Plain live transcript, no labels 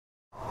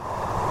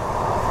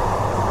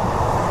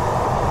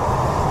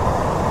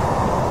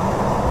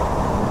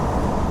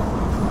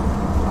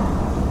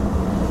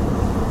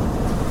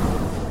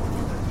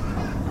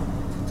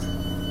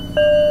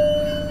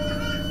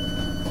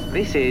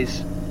This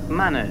is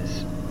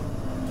Manners.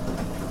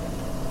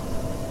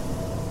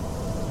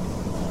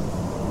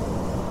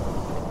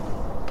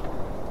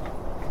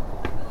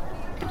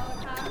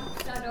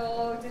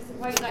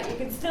 That you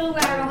can still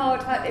wear a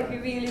hard hat if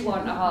you really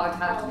want a hard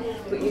hat,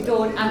 but you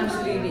don't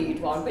actually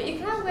need one. But you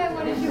can wear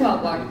one if you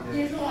want one.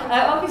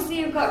 Obviously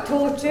you've got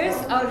torches.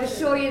 I'll just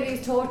show you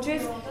these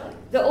torches.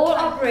 They all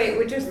operate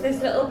with just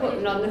this little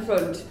button on the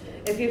front.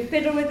 If you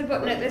fiddle with the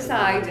button at the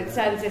side, it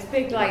sends this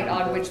big light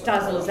on which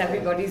dazzles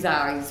everybody's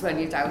eyes when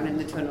you're down in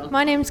the tunnel.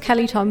 My name's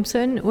Kelly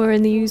Thompson. We're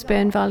in the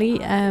Ouseburn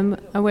Valley.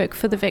 I work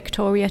for the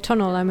Victoria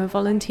Tunnel. I'm a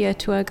volunteer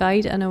tour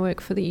guide and I work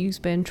for the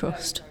Ouseburn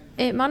Trust.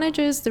 It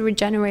manages the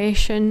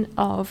regeneration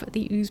of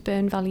the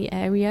Ouseburn Valley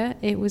area.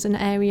 It was an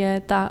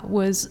area that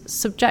was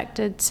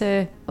subjected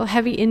to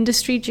heavy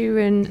industry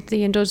during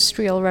the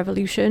Industrial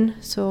Revolution,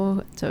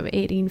 so sort of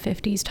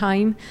 1850s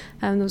time,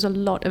 and there was a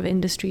lot of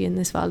industry in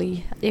this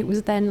valley. It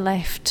was then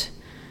left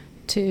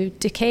to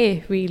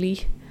decay,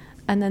 really,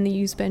 and then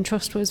the Ouseburn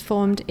Trust was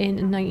formed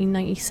in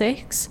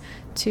 1996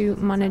 to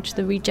manage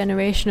the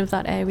regeneration of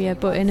that area,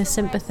 but in a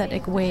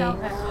sympathetic way.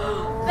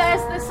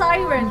 There's the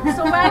siren,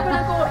 so we're going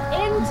to go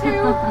into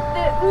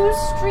the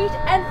Ouse Street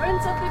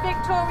entrance of the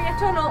Victoria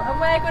Tunnel and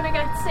we're going to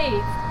get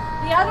saved.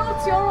 The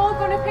adults, you're all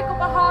going to pick up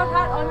a hard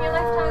hat on your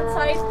left hand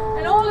side,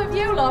 and all of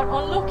you lot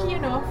are lucky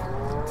enough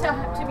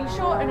to be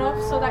short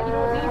enough so that you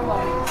don't need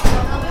one.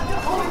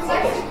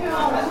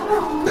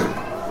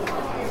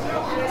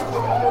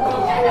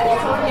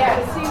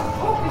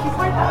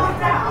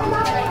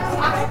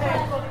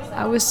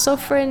 I was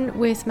suffering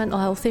with mental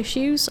health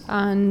issues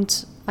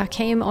and I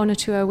came on a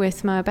tour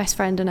with my best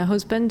friend and her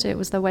husband. It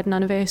was their wedding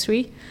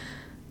anniversary.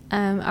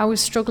 I was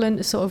struggling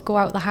to sort of go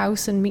out the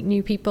house and meet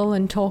new people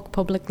and talk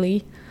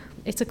publicly.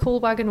 It's a coal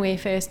wagon way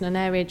first and an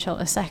air raid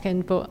shelter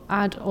second, but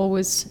I'd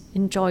always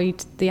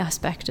enjoyed the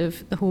aspect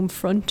of the home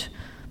front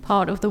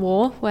part of the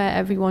war where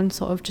everyone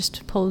sort of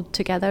just pulled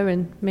together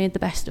and made the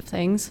best of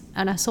things.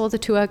 And I saw the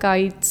tour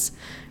guides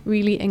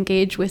really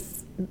engage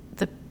with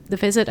the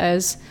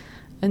visitors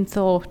and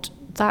thought,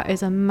 that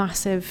is a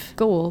massive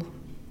goal.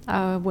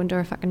 I wonder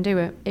if I can do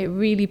it. It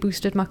really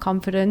boosted my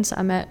confidence.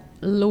 I met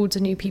loads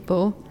of new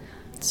people.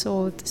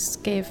 So this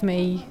gave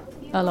me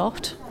a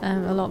lot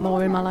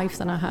more in my life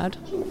than I had.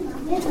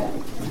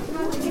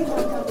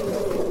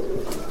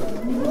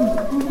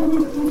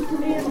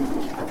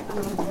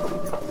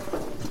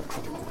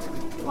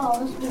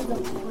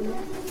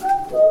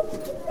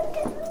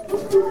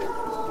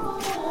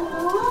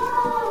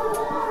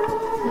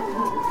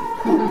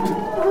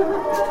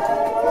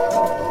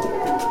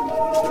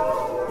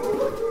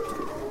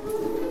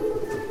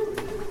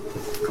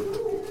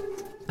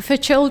 For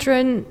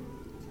children,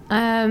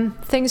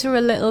 things are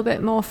a little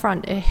bit more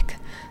frantic,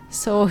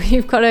 so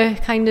you've got to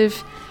kind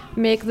of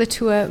make the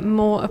tour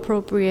more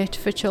appropriate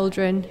for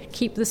children,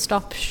 keep the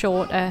stops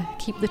shorter,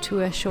 keep the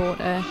tour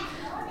shorter,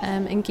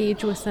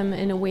 engage with them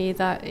in a way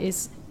that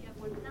is,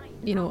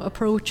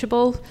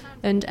 approachable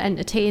and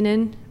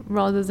entertaining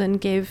rather than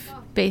give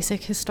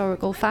basic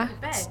historical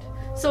facts.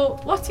 So,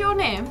 what's your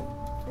name?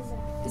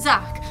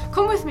 Zach.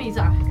 Come with me,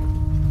 Zach.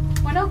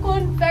 We're not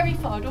going very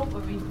far, don't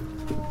worry.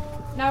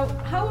 Now,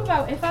 how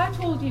about if I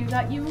told you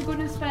that you were going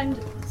to spend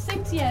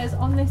 6 years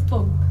on this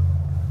bunk?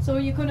 So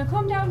you're going to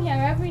come down here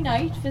every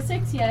night for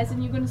 6 years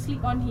and you're going to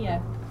sleep on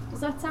here.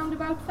 Does that sound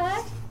about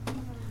fair?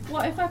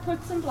 What if I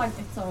put some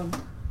blankets on?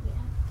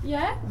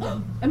 Yeah?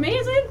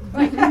 Amazing!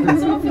 Right,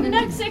 so for the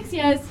next 6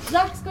 years,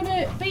 Zach's going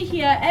to be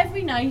here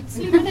every night,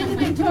 sleeping in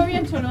the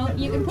Victorian Tunnel.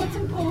 You can put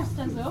some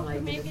posters up.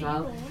 Make it your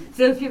own.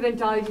 So if you've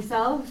enjoyed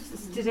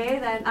yourselves today,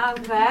 then I'm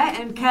Claire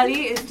and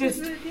Kelly is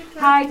just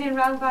hiding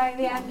round by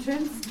the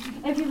entrance.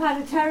 If you've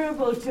had a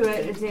terrible tour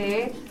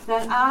today,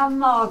 then I'm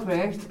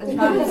Margaret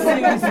and I'm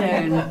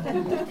Susan.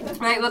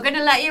 Right, we're going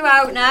to let you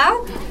out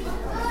now. You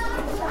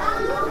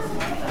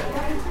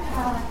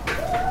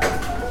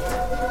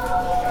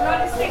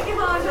want to stick your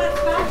hard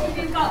hats back if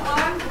you've got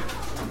one.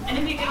 And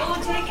if you could all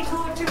take your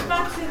torches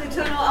back to the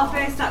tunnel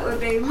office, that would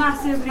be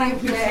massively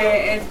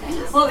appreciated.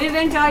 Hope you've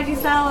enjoyed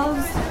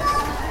yourselves.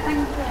 Thank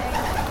you.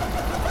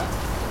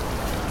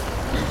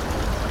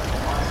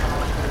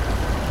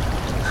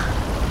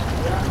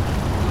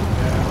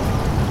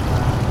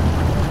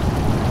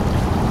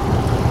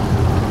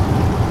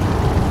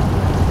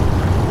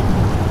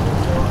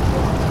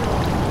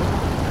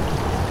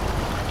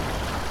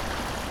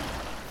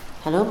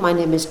 Hello, my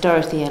name is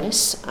Dorothy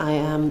Ellis. I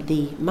am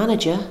the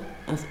manager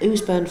of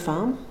Ouseburn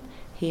Farm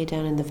here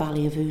down in the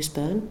valley of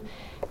Ouseburn,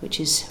 which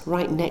is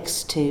right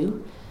next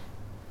to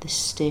this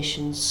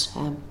station's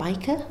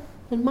Biker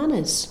and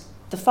Manners.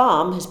 The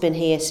farm has been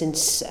here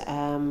since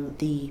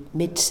the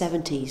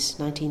mid-70s,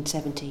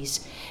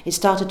 1970s. It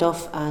started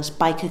off as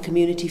Biker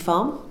Community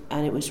Farm,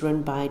 and it was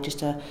run by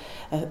just a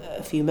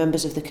few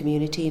members of the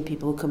community, and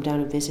people would come down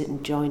and visit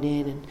and join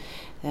in,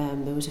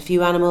 and there was a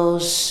few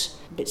animals,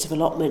 bits of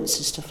allotments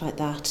and stuff like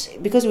that.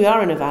 Because we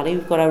are in a valley,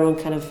 we've got our own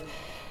kind of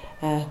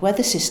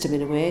weather system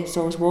in a way. It's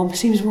always warm,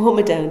 seems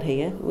warmer down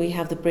here. We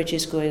have the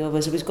bridges going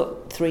over, so we've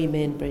got 3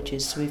 main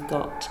bridges. So we've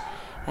got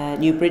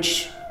New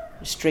Bridge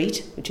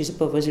Street, which is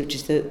above us, which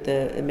is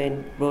the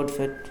main road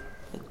for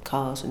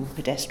cars and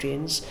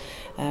pedestrians,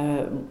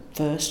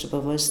 first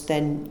above us.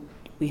 Then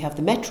we have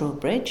the Metro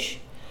Bridge,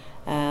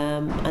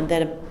 and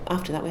then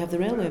after that we have the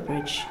railway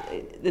bridge.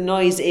 The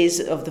noise is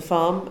of the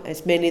farm.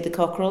 It's mainly the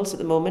cockerels at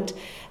the moment.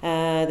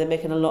 They're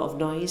making a lot of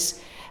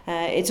noise.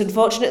 It's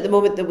unfortunate at the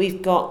moment that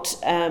we've got,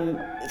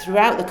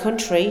 throughout the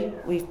country,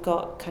 we've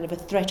got kind of a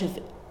threat of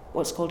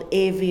what's called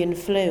avian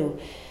flu.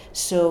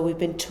 So we've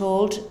been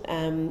told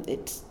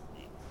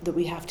that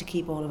we have to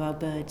keep all of our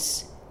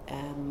birds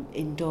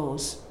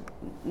indoors.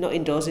 Not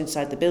indoors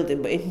inside the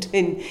building, but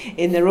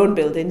in their own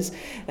buildings.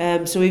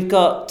 So we've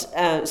got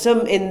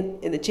some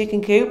in the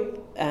chicken coop,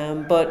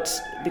 but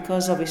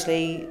because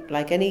obviously,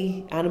 like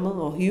any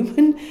animal or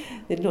human,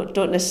 they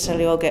don't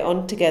necessarily all get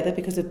on together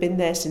because they've been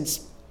there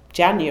since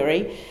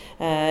January.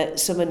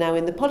 Some are now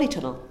in the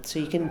polytunnel, so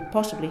you can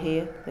possibly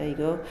hear, there you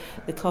go,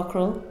 the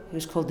cockerel,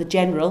 who's called the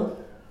General,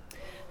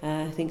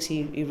 thinks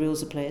he rules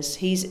the place.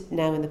 He's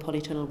now in the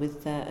polytunnel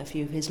with a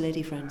few of his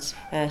lady friends.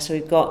 So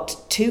we've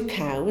got 2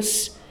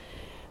 cows,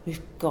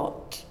 we've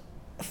got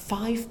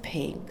 5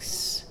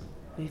 pigs,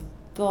 we've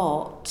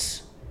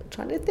got, I'm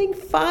trying to think,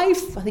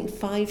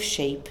 5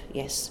 sheep,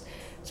 yes.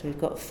 So we've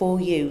got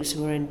 4 ewes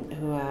who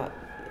are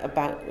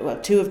about, well,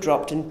 2 have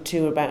dropped and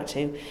 2 are about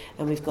to,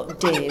 and we've got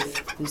Dave,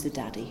 who's the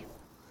daddy.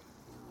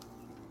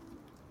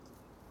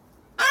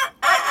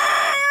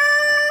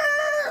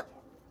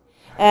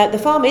 The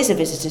farm is a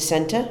visitor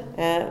centre,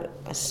 as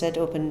I said,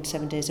 open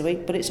 7 days a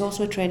week, but it's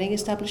also a training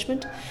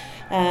establishment.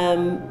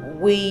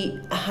 We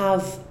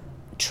have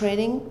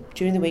training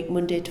during the week,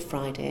 Monday to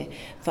Friday,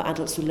 for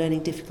adults with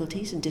learning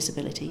difficulties and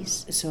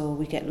disabilities. So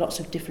we get lots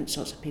of different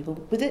sorts of people.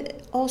 With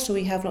it, also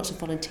we have lots of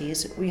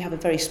volunteers. We have a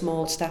very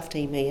small staff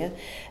team here,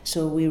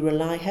 so we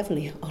rely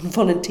heavily on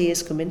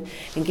volunteers coming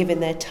and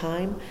giving their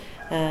time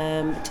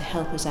to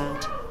help us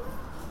out.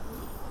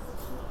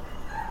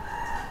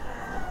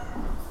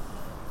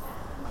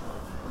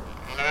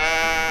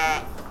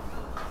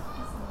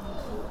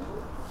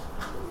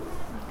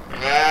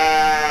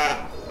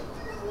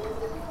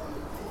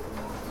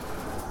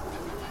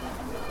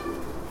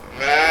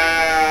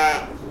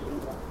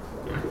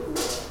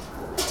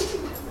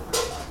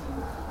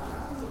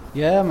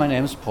 Yeah, my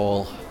name's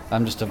Paul.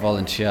 I'm just a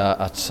volunteer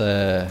at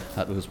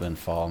Ousburn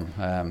Farm.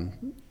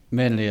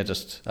 Mainly I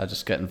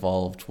just get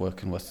involved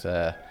working with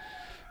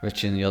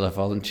Richie and the other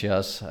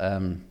volunteers,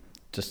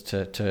 just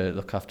to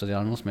look after the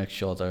animals, make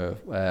sure they're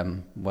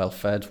well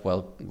fed,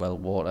 well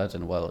watered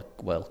and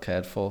well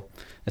cared for.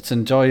 It's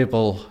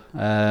enjoyable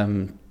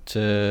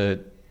to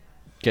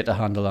get to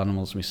handle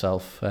animals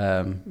myself,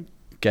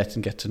 get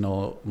to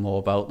know more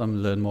about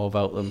them, learn more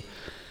about them.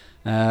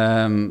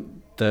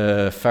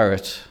 The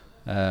ferret,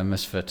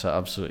 Misfit, I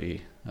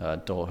absolutely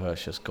adore her.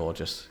 She's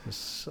gorgeous.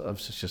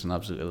 She's an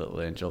absolute little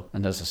angel.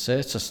 And as I say,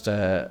 it's just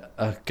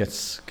I get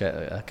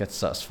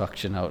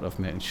satisfaction out of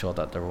making sure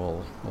that they're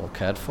all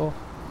cared for.